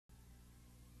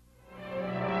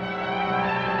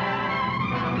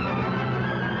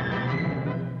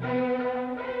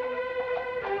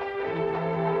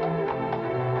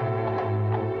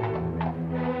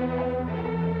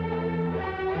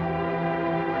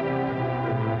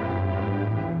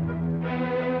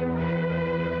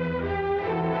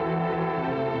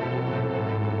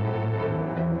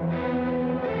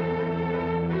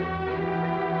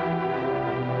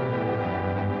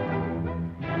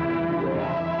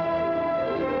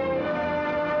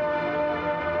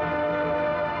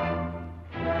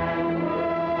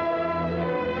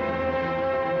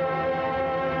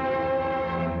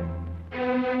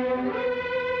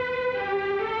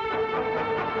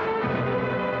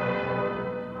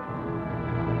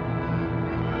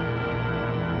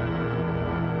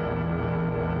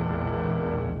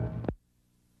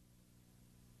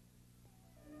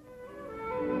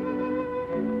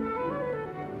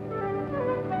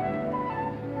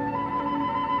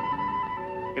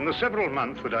In the several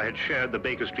months that I had shared the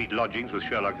Baker Street lodgings with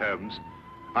Sherlock Holmes,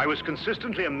 I was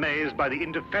consistently amazed by the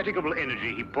indefatigable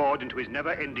energy he poured into his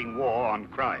never-ending war on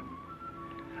crime.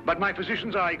 But my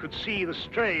physician's eye could see the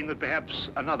strain that perhaps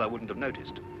another wouldn't have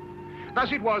noticed.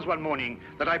 Thus it was one morning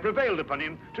that I prevailed upon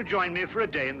him to join me for a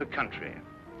day in the country.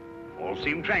 All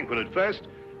seemed tranquil at first,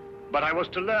 but I was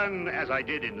to learn, as I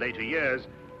did in later years,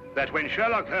 that when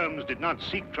Sherlock Holmes did not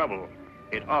seek trouble,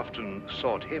 it often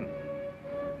sought him.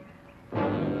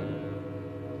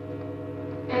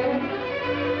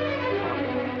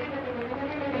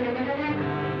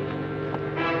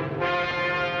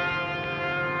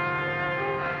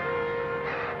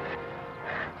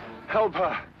 Help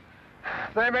her.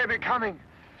 They may be coming.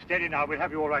 Steady now, we'll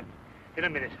have you all right in a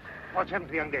minute. What's happened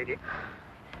to the young lady?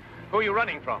 Who are you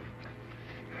running from?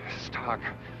 Stark.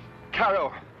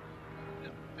 Carroll.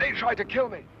 They tried to kill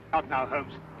me. Out now,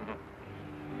 Holmes.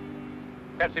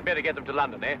 Perhaps we'd better get them to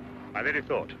London, eh? My very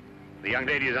thought. The young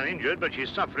lady is uninjured, but she's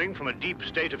suffering from a deep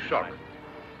state of shock. Right.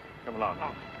 Come along.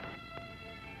 Oh.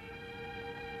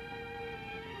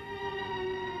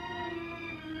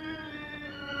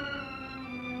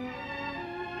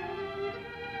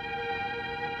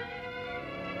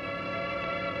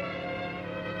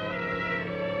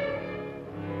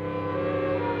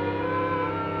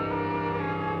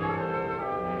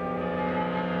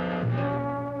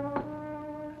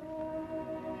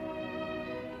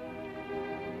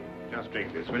 Just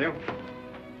drink this, will you?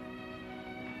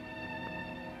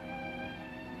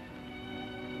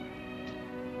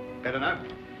 Better now?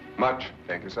 Much,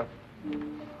 thank you, sir.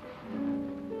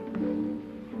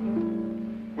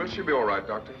 Will she be all right,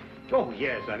 Doctor? Oh,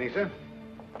 yes, I think so.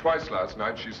 Twice last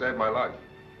night she saved my life.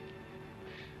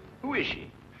 Who is she?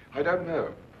 I don't know.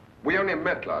 We only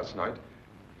met last night.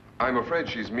 I'm afraid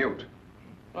she's mute.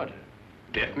 What,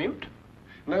 deaf mute?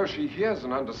 No, she hears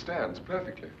and understands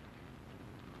perfectly.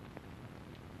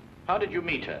 How did you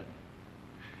meet her?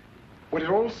 Well, it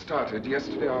all started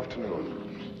yesterday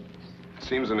afternoon.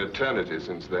 Seems an eternity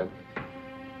since then.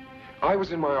 I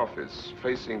was in my office,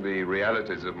 facing the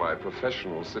realities of my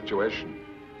professional situation.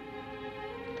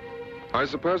 I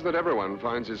suppose that everyone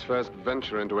finds his first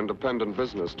venture into independent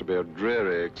business to be a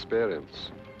dreary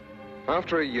experience.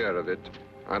 After a year of it,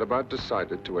 I'd about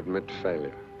decided to admit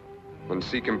failure and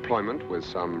seek employment with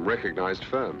some recognized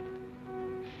firm.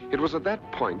 It was at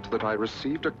that point that I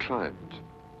received a client.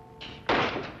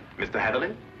 Mr.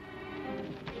 Hatherley?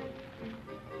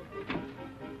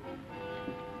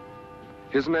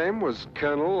 His name was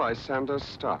Colonel Lysander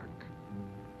Stark.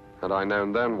 Had I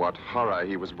known then what horror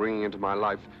he was bringing into my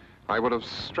life, I would have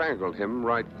strangled him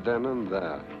right then and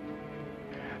there.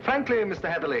 Frankly, Mr.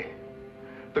 Hatherley,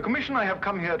 the commission I have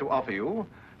come here to offer you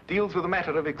deals with a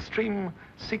matter of extreme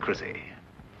secrecy.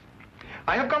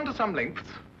 I have gone to some lengths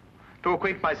to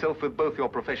acquaint myself with both your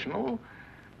professional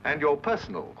and your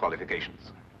personal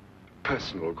qualifications.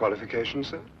 Personal qualifications,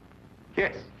 sir?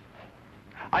 Yes.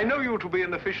 I know you to be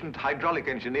an efficient hydraulic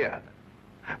engineer,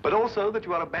 but also that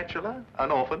you are a bachelor, an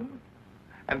orphan,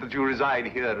 and that you reside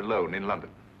here alone in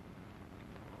London.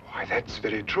 Why, that's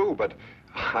very true, but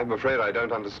I'm afraid I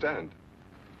don't understand.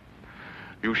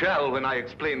 You shall when I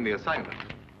explain the assignment.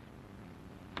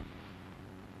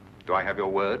 Do I have your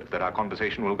word that our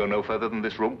conversation will go no further than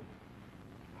this room?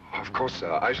 Of course,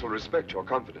 sir. I shall respect your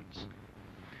confidence.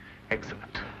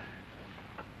 Excellent.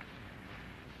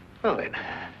 Well, then.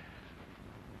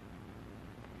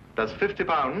 Does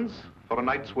 £50 for a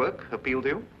night's work appeal to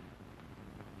you?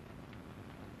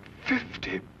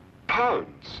 £50?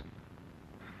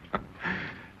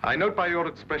 I note by your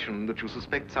expression that you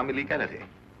suspect some illegality.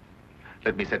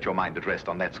 Let me set your mind at rest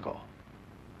on that score.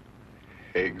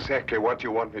 Exactly what do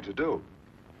you want me to do?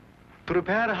 To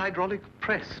repair a hydraulic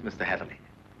press, Mr. Hatherley.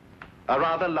 A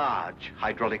rather large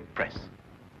hydraulic press.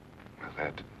 Well,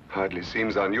 that hardly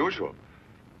seems unusual.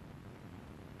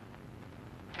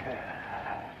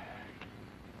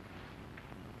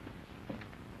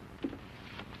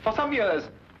 For some years,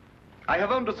 I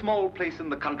have owned a small place in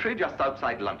the country just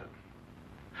outside London.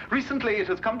 Recently, it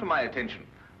has come to my attention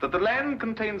that the land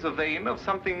contains a vein of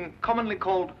something commonly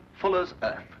called fuller's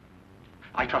earth.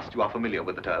 I trust you are familiar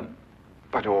with the term.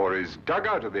 But ore is dug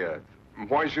out of the earth.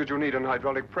 Why should you need an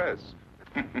hydraulic press?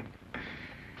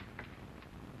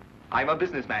 I'm a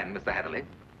businessman, Mr. Hatherley.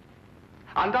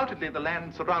 Undoubtedly, the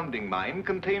land surrounding mine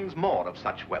contains more of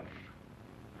such wealth.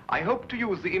 I hope to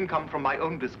use the income from my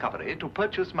own discovery to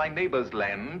purchase my neighbor's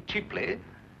land cheaply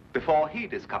before he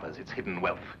discovers its hidden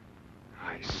wealth.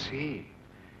 I see.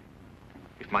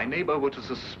 If my neighbor were to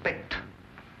suspect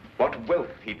what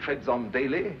wealth he treads on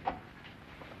daily,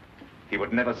 he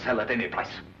would never sell at any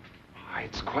price.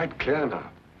 It's quite clear now.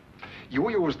 You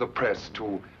use the press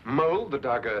to mold the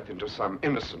dug earth into some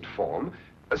innocent form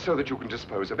so that you can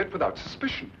dispose of it without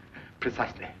suspicion.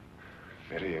 Precisely.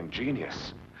 Very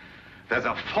ingenious. There's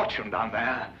a fortune down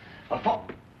there.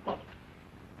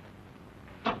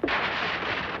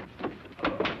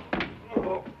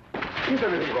 Is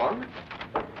anything wrong?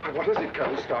 What is it,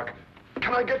 Colonel Stark?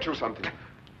 Can I get you something?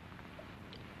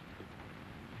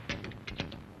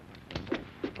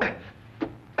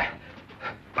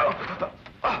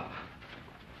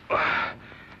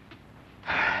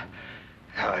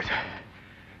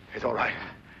 It's all right.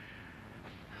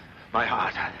 My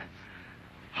heart.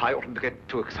 I oughtn't to get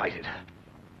too excited.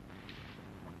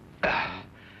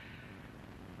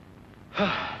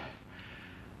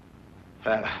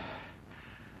 Well,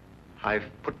 I've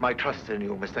put my trust in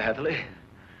you, Mr. Heatherley.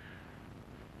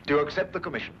 Do you accept the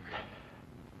commission?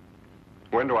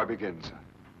 When do I begin, sir?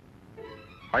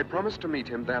 I promised to meet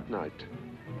him that night,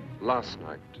 last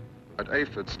night, at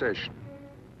Ayford Station.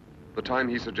 The time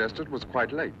he suggested was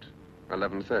quite late,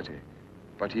 11:30,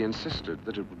 but he insisted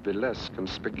that it would be less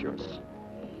conspicuous.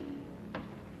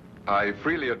 I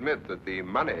freely admit that the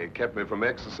money kept me from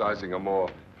exercising a more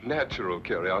natural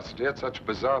curiosity at such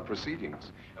bizarre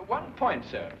proceedings. One point,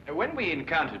 sir. When we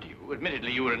encountered you,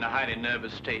 admittedly you were in a highly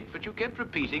nervous state, but you kept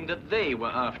repeating that they were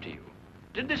after you.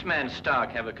 Did this man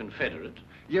Stark have a confederate?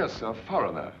 Yes, a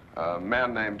foreigner, a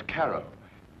man named Carrow.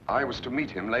 I was to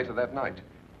meet him later that night.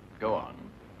 Go on.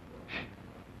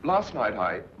 Last night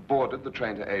I boarded the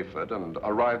train to Ayford and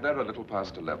arrived there a little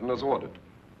past 11 as ordered.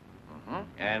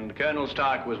 And Colonel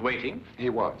Stark was waiting? He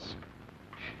was.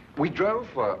 We drove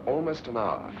for almost an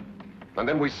hour, and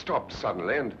then we stopped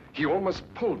suddenly, and he almost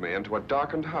pulled me into a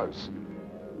darkened house.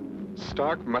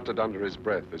 Stark muttered under his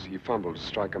breath as he fumbled to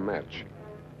strike a match,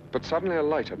 but suddenly a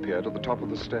light appeared at the top of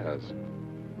the stairs.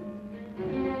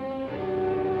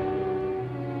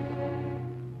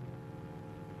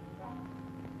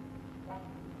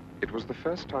 It was the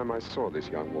first time I saw this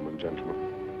young woman, gentlemen.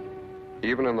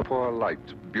 Even in the poor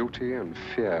light, beauty and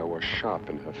fear were sharp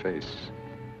in her face.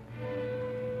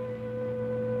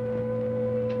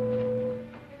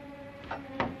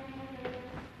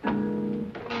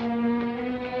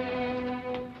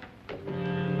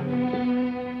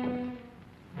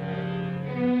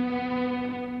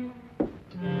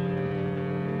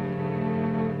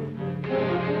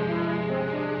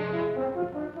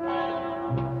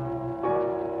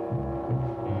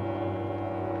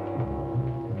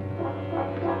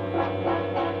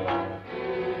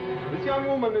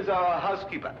 Is our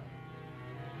housekeeper.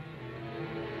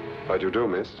 How do you do,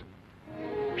 miss?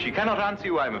 She cannot answer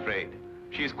you, I'm afraid.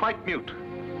 She is quite mute.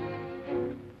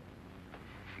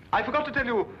 I forgot to tell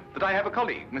you that I have a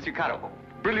colleague, Monsieur Carroll,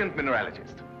 brilliant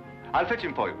mineralogist. I'll fetch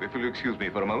him for you, if you'll excuse me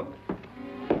for a moment.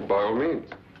 By all means.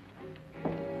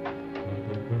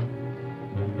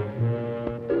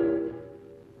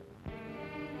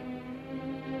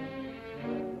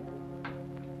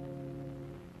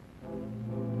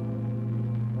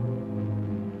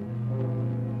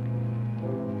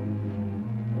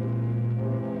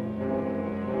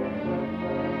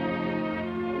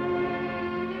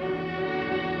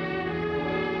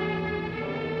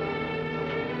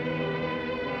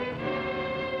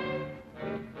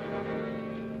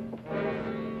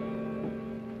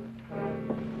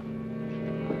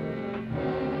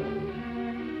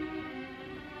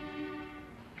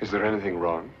 Is there anything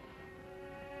wrong?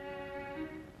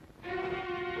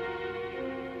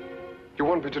 You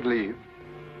want me to leave?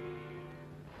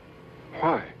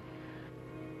 Why?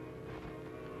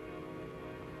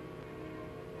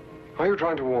 Are you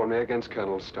trying to warn me against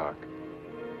Colonel Stark?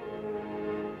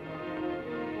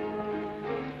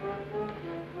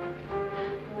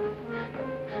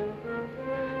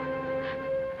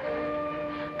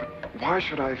 But why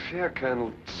should I fear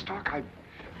Colonel Stark? I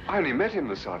only met him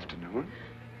this afternoon.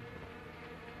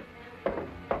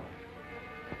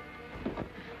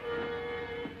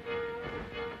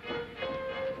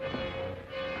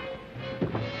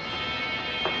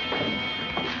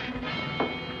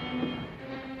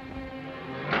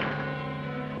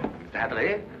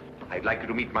 I'd like you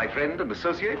to meet my friend and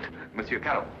associate, Monsieur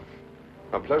Carroll.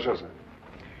 A pleasure, sir.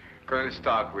 Colonel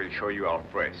Stark will show you our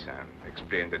press and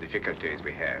explain the difficulties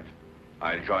we have.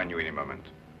 I'll join you in a moment,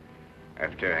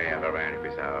 after I have arranged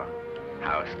with our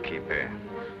housekeeper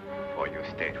for your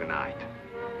stay tonight.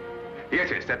 Yes,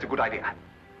 that's a good idea.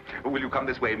 Will you come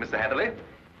this way, Mr. Heatherley?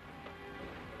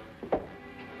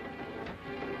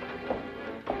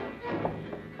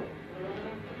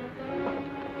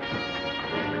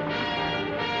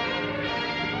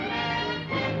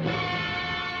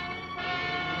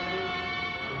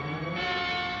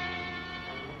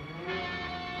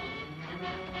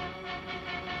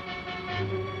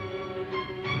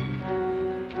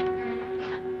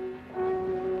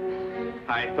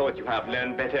 I thought you have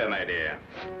learned better, my dear.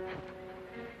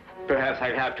 Perhaps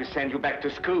I'll have to send you back to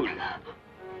school.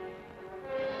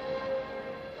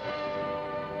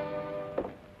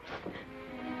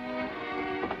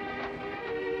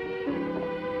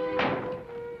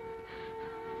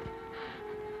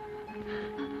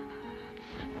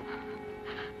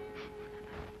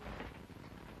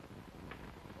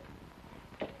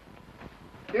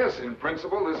 Yes, in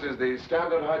principle, this is the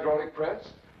standard hydraulic press.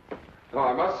 Though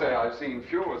I must say I've seen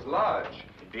few as large.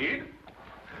 Indeed.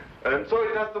 And so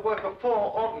it has the work of 4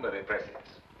 ordinary presses.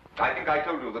 I think I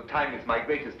told you that time is my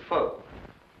greatest foe.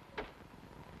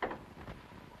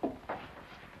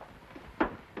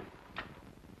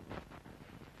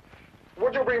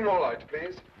 Would you bring more light,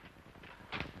 please?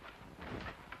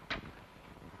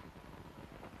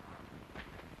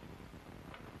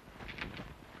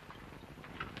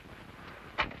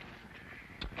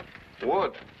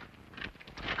 Wood.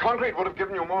 Concrete would have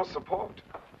given you more support.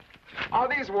 Are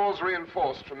these walls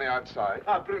reinforced from the outside?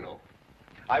 Ah, Bruno.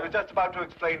 I was just about to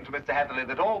explain to Mr. Hatherley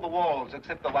that all the walls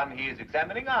except the one he is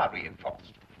examining are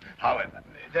reinforced. However,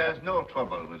 There's no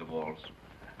trouble with the walls.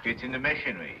 It's in the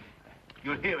machinery.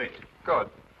 You'll hear it. Good.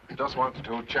 Just wanted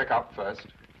to check up first.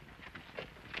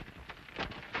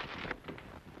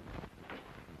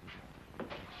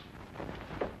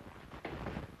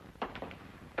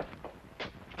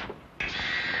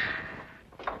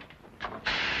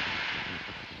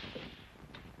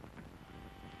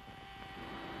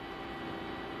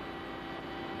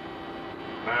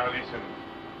 Now listen.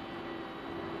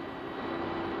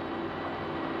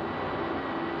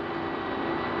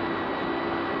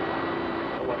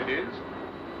 Know what it is?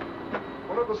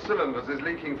 One of the cylinders is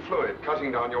leaking fluid,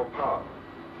 cutting down your power.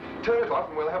 Turn it off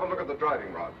and we'll have a look at the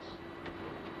driving rods.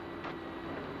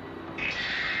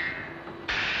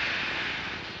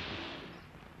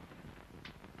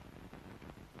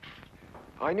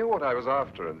 I knew what I was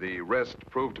after, and the rest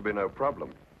proved to be no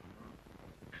problem.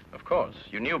 Of course.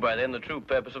 You knew by then the true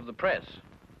purpose of the press.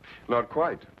 Not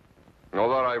quite.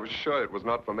 Although I was sure it was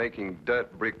not for making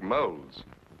dirt brick molds.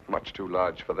 Much too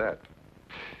large for that.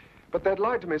 But they'd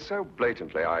lied to me so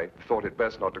blatantly, I thought it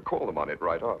best not to call them on it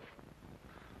right off.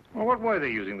 Well, what were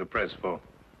they using the press for?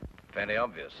 Fairly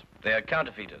obvious. They are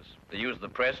counterfeiters. They use the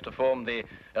press to form the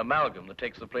amalgam that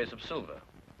takes the place of silver.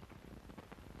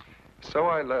 So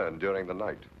I learned during the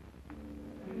night.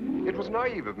 It was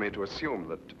naive of me to assume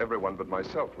that everyone but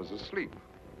myself was asleep,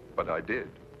 but I did.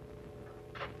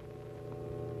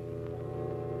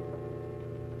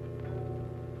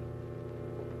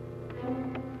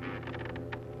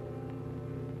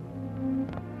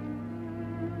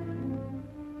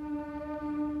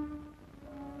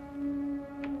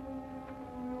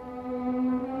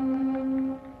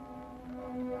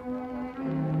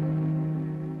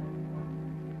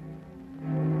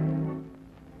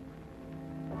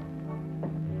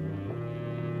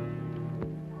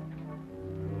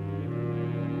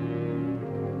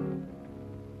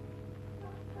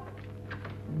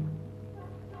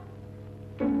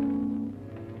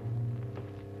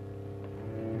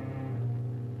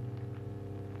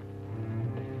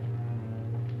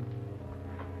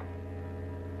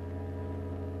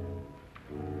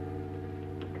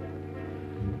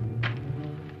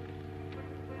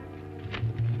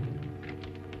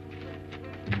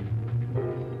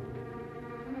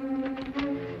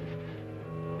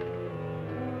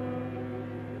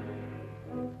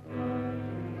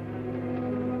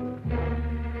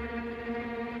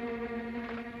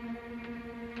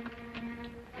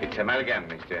 It's amalgam,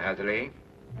 Mr. Hatherley.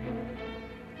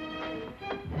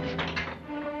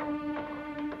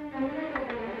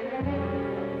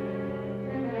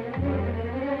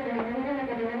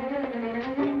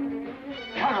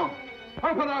 Carol,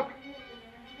 open up!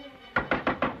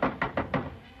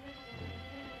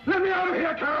 Let me out of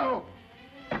here, Carol!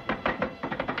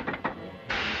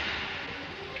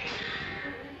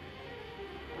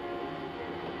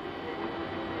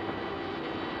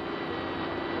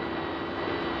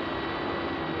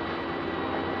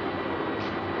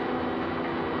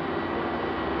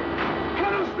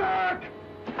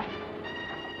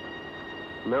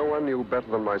 No one knew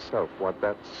better than myself what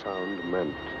that sound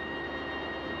meant.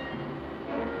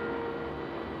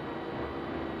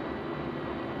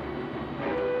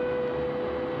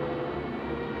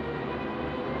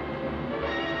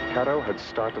 Caro had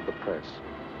started the press.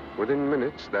 Within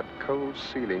minutes, that cold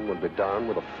ceiling would be down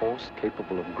with a force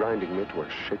capable of grinding me to a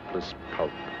shapeless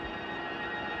pulp.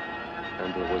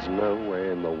 And there was no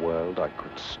way in the world I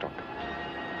could stop it.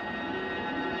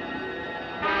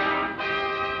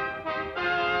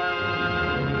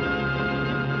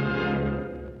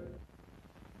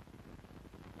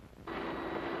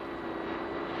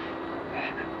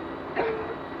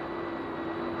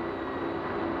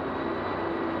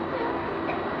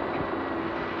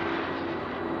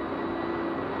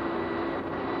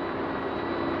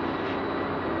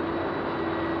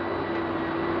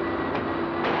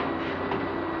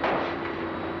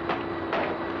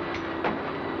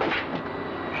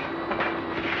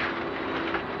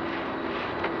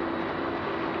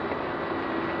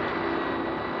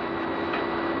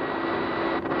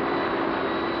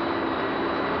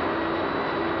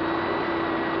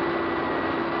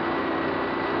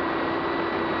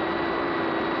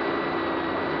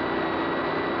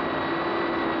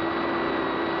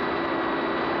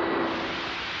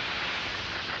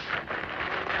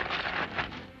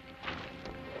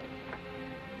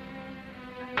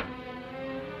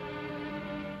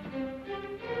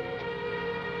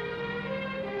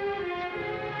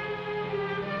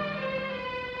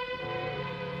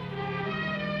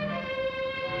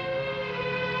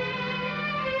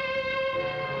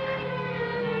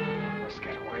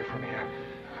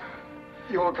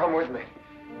 will come with me.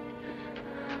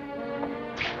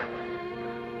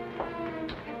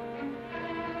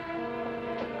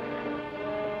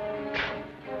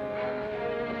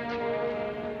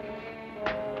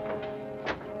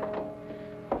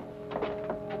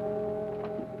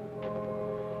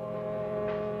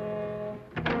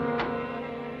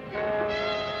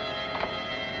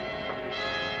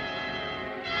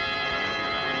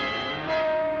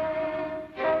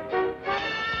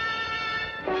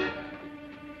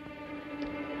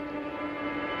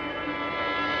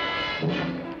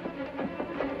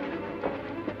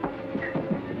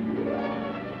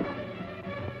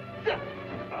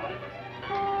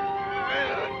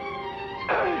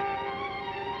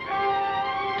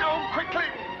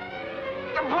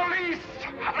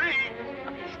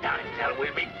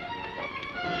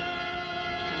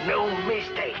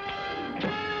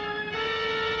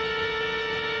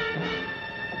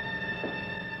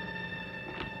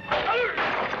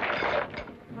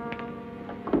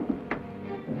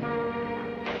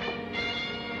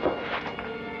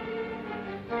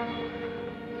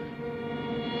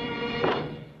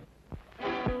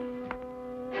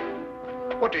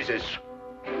 What is this?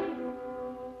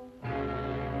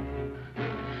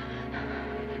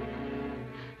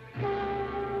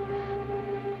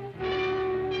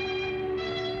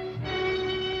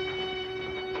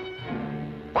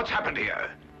 What's happened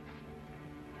here?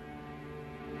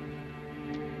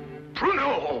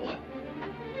 Bruno!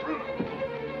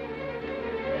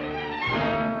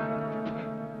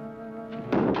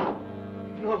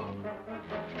 No.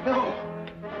 No.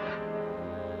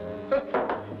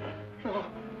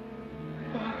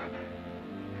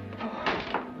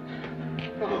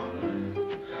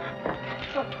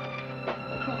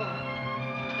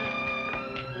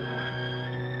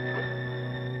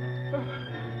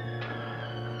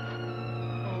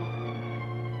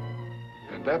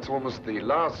 That's almost the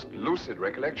last lucid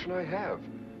recollection I have.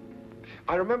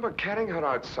 I remember carrying her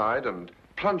outside and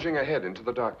plunging ahead into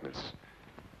the darkness.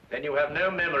 Then you have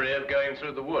no memory of going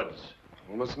through the woods?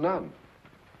 Almost none.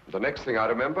 The next thing I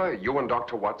remember, you and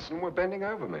Dr. Watson were bending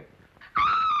over me.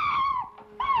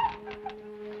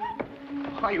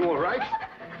 Are you all right?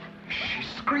 She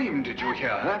screamed. Did you hear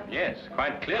her? Yes,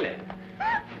 quite clearly.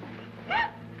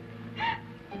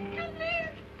 Please,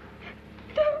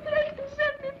 don't let them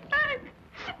send me back.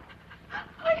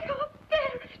 I can't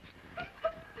bear it.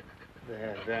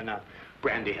 There now.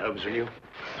 Brandy, Holmes, will you?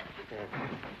 There.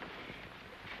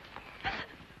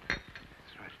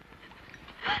 That's right.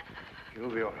 You'll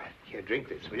be all right. Here, drink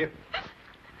this, will you?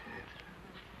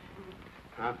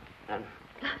 Now,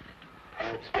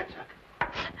 Spencer.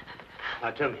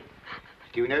 Now, tell me,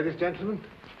 do you know this gentleman?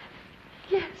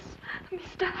 Yes,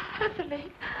 Mr.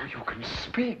 Hatherley. Oh, you can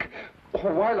speak.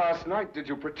 Oh, why last night did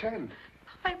you pretend?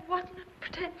 I wasn't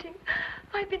pretending.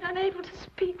 I've been unable to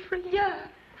speak for a year.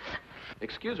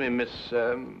 Excuse me, Miss,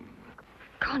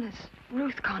 Connors.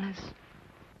 Ruth Connors.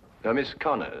 Miss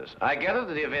Connors. I gather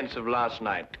that the events of last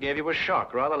night gave you a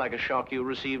shock, rather like a shock you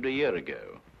received a year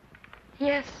ago.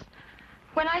 Yes.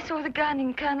 When I saw the gun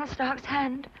in Colonel Stark's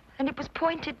hand, and it was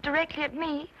pointed directly at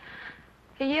me,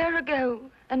 a year ago,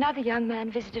 another young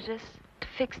man visited us to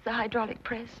fix the hydraulic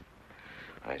press.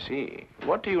 I see.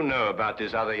 What do you know about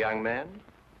this other young man?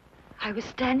 I was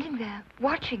standing there,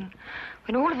 watching,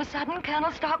 when all of a sudden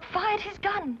Colonel Stark fired his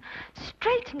gun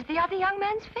straight into the other young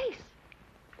man's face.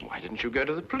 Why didn't you go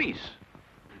to the police?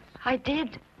 I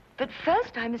did. But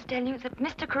first I must tell you that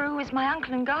Mr. Carew is my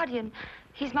uncle and guardian.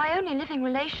 He's my only living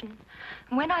relation.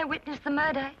 And when I witnessed the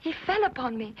murder, he fell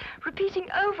upon me, repeating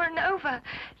over and over,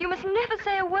 "You must never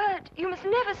say a word. You must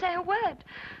never say a word."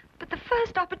 But the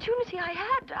first opportunity I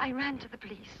had, I ran to the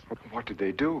police. What did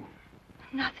they do?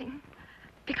 Nothing.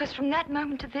 Because from that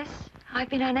moment to this, I've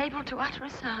been unable to utter a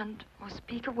sound or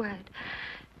speak a word.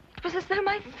 It was as though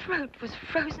my throat was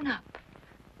frozen up.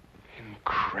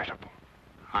 Incredible.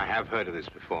 I have heard of this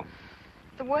before.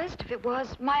 The worst of it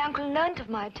was, my uncle learnt of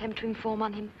my attempt to inform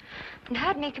on him and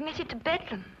had me committed to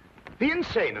Bedlam. The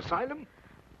insane asylum?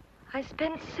 I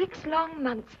spent 6 long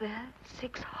months there,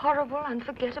 6 horrible,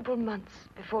 unforgettable months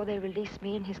before they released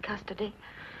me in his custody.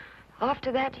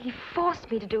 After that, he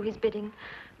forced me to do his bidding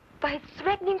by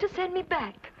threatening to send me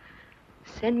back.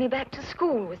 Send me back to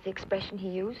school was the expression he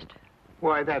used.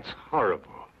 Why, that's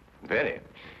horrible. Very.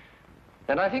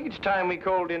 And I think it's time we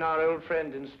called in our old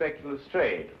friend, Inspector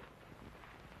Lestrade.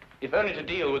 If only to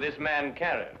deal with this man,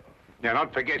 Carrow. You're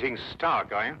not forgetting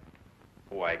Stark, are you?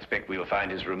 Oh, I expect we'll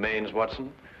find his remains,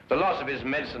 Watson. The loss of his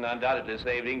medicine undoubtedly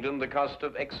saved England the cost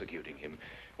of executing him.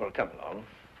 Well, come along.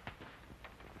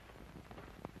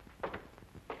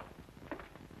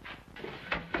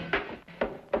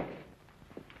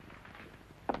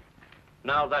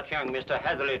 Now that young Mr.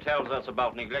 Hatherley tells us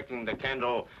about neglecting the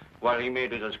candle while he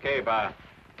made his escape, I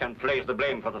can place the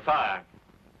blame for the fire.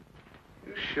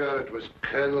 You sure it was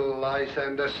Colonel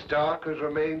Lysander Stark whose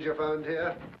remains you found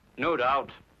here? No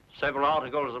doubt. Several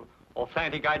articles of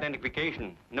authentic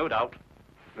identification, no doubt.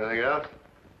 Anything else?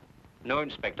 No,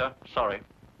 Inspector. Sorry.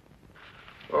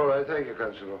 All right, thank you,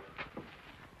 Constable.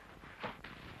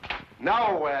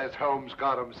 Now where's Holmes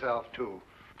got himself to?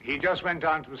 He just went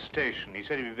down to the station. He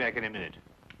said he'd be back in a minute.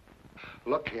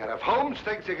 Look here, if Holmes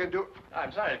thinks he can do...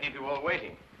 I'm sorry to keep you all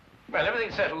waiting. Well,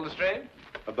 everything's settled, Lestrade?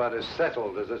 About as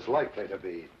settled as it's likely to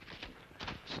be.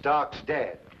 Stark's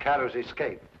dead. Carrow's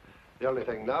escaped. The only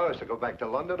thing now is to go back to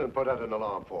London and put out an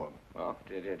alarm for him. Oh,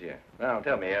 dear. Well,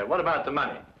 tell me, what about the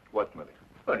money? What money?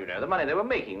 Well, you know, the money they were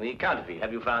making, the counterfeit.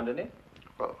 Have you found any?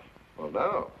 Well,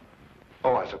 no.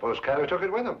 Oh, I suppose Carrow took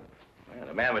it with him. Well,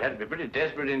 a man would have to be pretty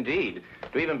desperate indeed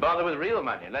to even bother with real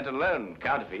money, let alone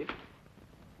counterfeit.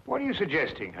 What are you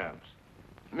suggesting, Holmes?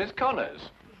 Miss Connors,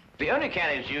 the only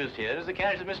carriage used here is the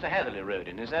carriage that Mr. Hatherley rode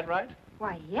in. Is that right?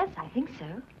 Why, yes, I think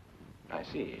so. I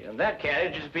see. And that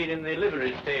carriage has been in the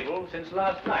livery stable since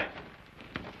last night.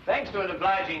 Thanks to an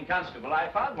obliging constable, I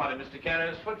found one of Mr.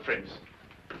 Carrow's footprints.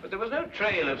 But there was no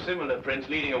trail of similar prints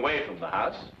leading away from the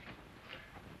house.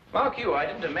 Mark you, I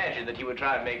didn't imagine that he would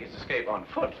try and make his escape on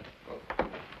foot.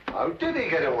 How did he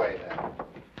get away, then?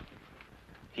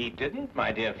 He didn't,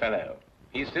 my dear fellow.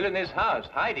 He's still in this house,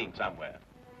 hiding somewhere.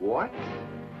 What?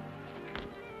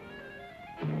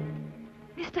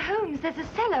 Mr. Holmes, there's a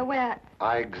cellar where...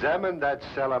 I examined that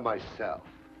cellar myself.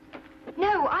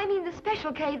 No, I mean the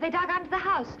special cave they dug under the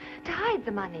house to hide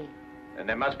the money. And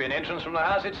there must be an entrance from the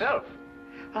house itself.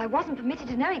 Well, I wasn't permitted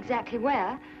to know exactly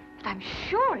where, but I'm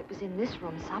sure it was in this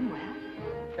room somewhere.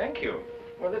 Thank you.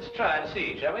 Well, let's try and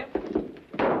see, shall we?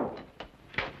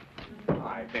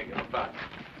 I beg your pardon.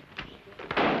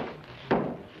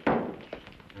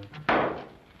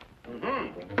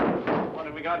 What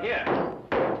have we got here?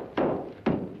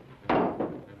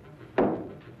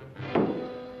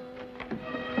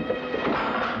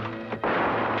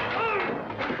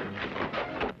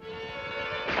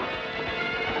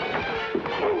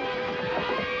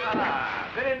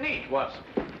 Very neat, Watson.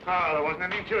 Oh, there wasn't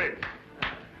anything to it.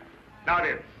 Now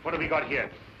then, what have we got here?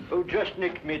 Oh, just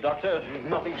nicked me, Doctor.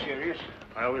 Nothing serious.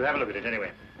 Well, we'll have a look at it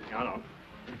anyway. Hold on.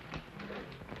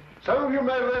 Some of you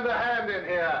may lend a hand in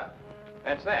here.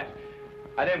 That's that.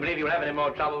 I don't believe you'll have any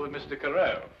more trouble with Mr.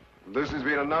 Carew. This has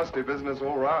been a nasty business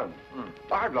all round.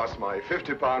 I've lost my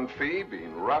 £50 fee,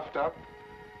 been roughed up,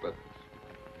 but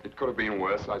it could have been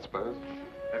worse, I suppose.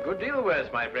 A good deal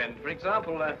worse, my friend. For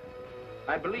example,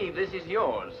 I believe this is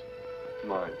yours.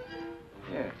 Mine.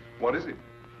 Yes. What is it?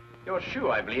 Your shoe,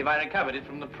 I believe. I recovered it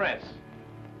from the press.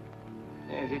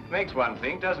 Yes, it makes one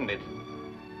think, doesn't it?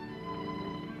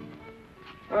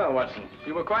 Well, Watson,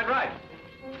 you were quite right.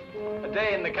 A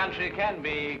day in the country can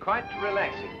be quite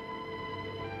relaxing.